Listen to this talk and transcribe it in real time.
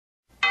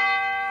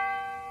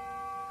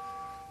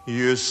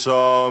You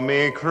saw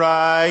me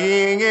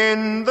crying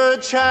in the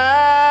chapel.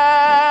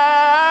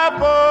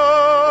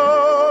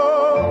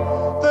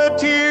 The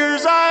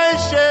tears I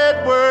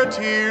shed were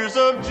tears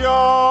of joy.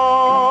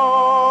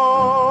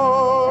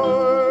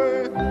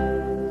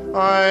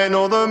 I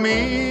know the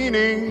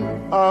meaning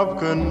of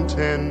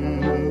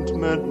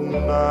contentment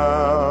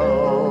now.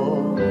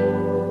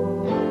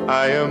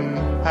 I am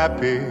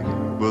happy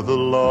with the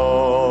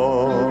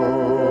Lord.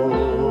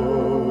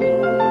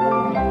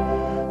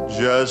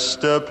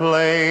 Just a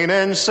plain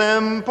and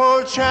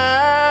simple chapel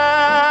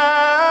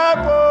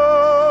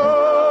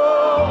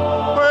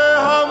where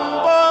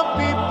humble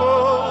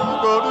people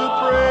go to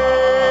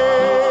pray.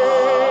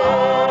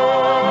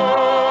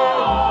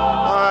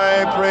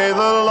 I pray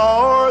the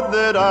Lord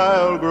that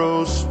I'll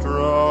grow stronger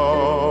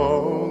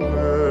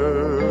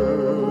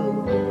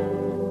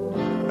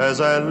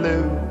as I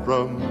live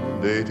from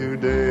day to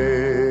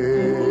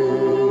day.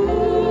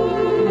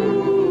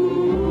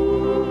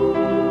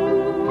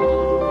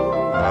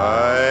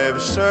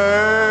 I've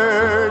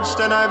searched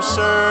and I've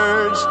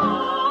searched,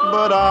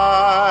 but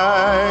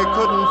I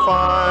couldn't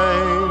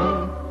find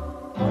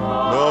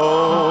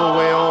no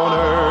way on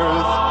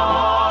earth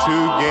to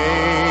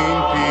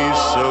gain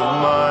peace of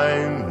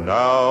mind.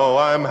 Now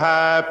I'm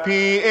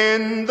happy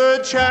in the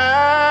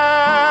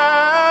chapel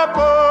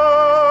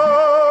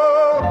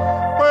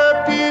where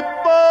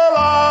people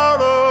are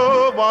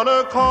of one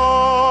accord.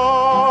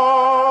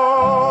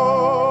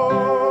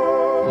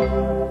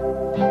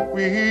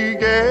 We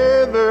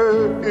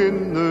gather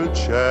in the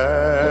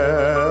chapel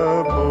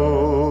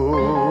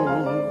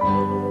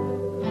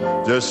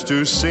just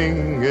to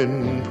sing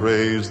and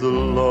praise the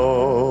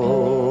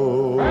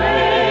Lord.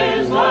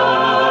 Praise the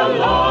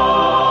Lord.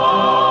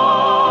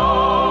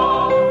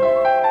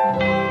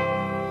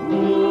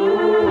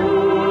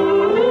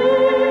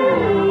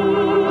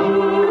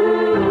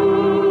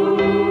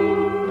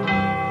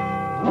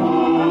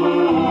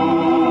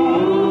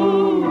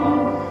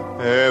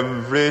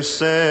 Every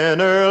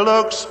sinner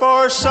looks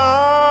for something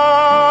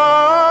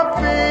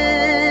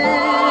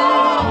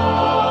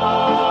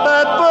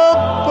that will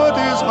put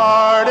his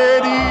heart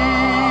at ease.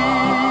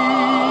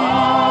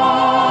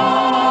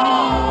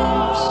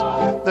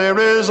 There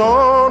is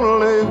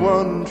only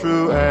one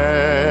true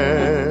answer.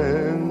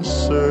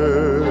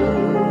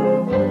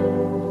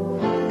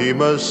 He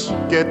must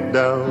get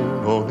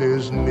down on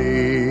his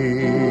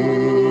knees.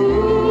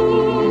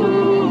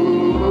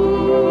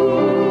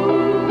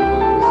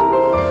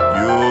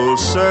 You'll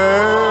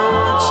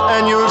search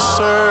and you'll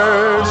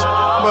search,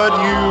 but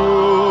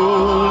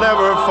you'll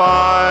never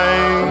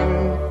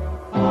find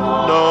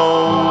no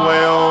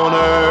way on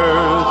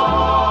earth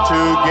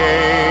to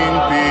gain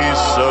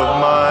peace of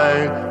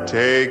mind.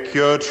 Take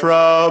your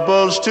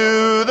troubles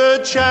to the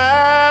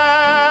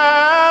chapel.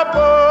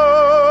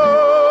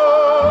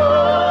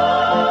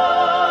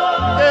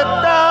 Get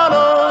down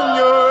on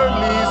your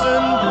knees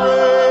and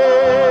pray.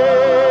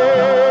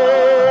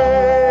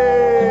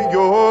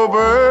 Your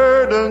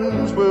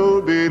burdens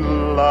will be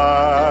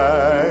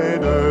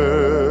lighter,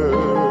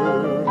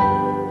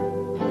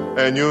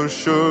 and you'll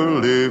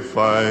surely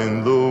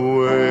find the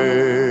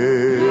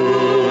way.